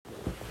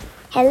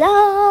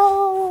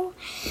Hello!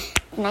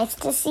 Nice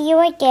to see you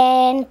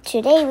again.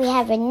 Today we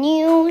have a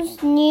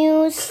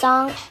new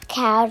song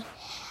called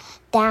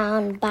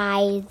Down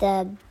by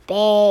the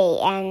Bay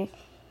and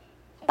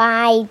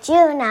by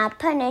Juna,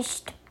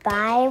 punished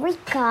by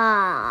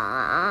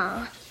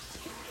Rika.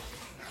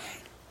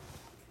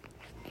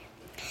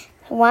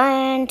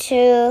 1,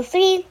 2,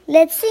 3,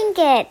 let's sing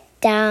it.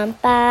 Down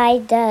by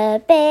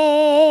the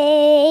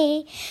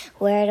bay,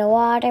 where the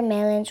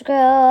watermelons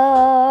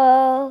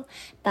grow,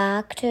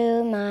 back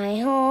to my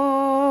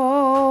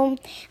home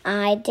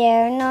I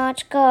dare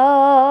not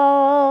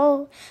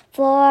go,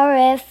 for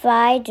if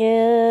I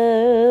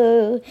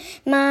do,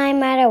 my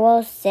mother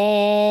will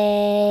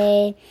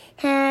say,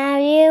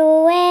 have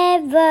you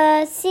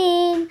ever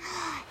seen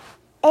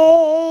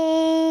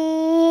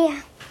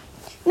a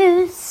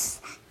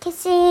moose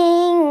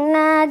kissing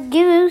a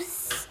goose?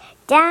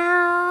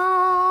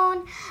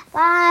 Down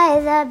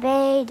by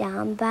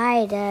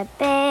the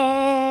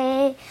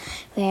bay,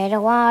 where the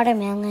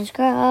watermelons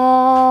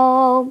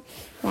grow,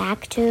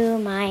 back to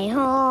my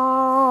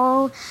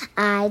home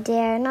I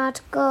dare not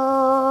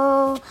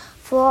go,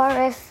 for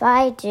if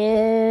I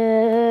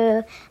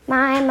do,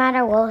 my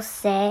mother will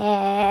say.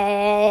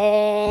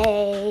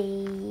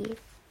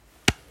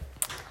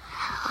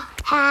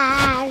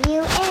 Have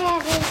you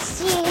ever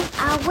seen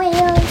a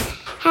whale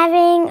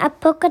having a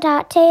polka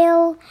dot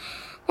tail?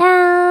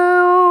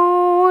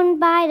 Down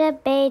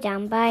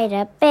by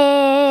the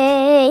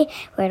bay,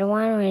 where the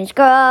watermelons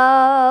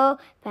grow,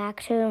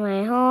 back to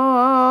my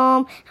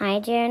home I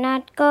dare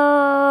not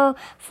go,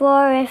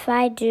 for if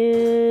I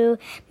do,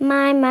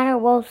 my mother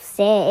will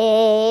say.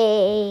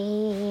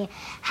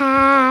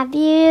 Have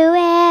you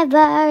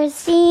ever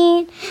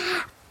seen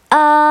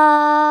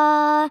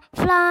a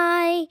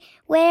fly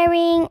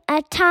wearing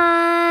a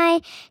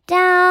tie?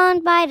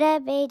 Down by the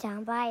bay,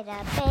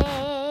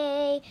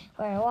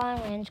 where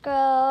watermelons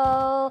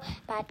grow,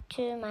 back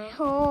to my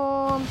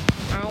home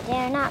I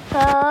dare not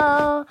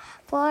go,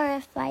 for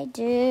if I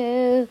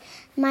do,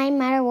 my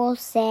mother will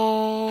say.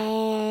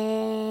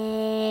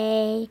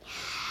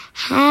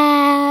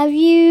 Have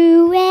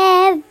you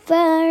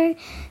ever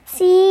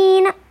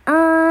seen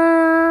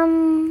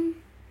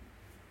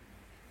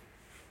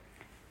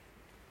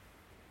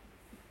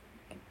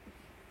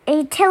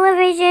a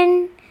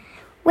television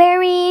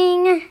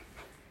wearing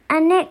a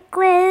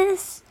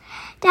necklace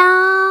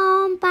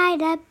down by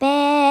the bay?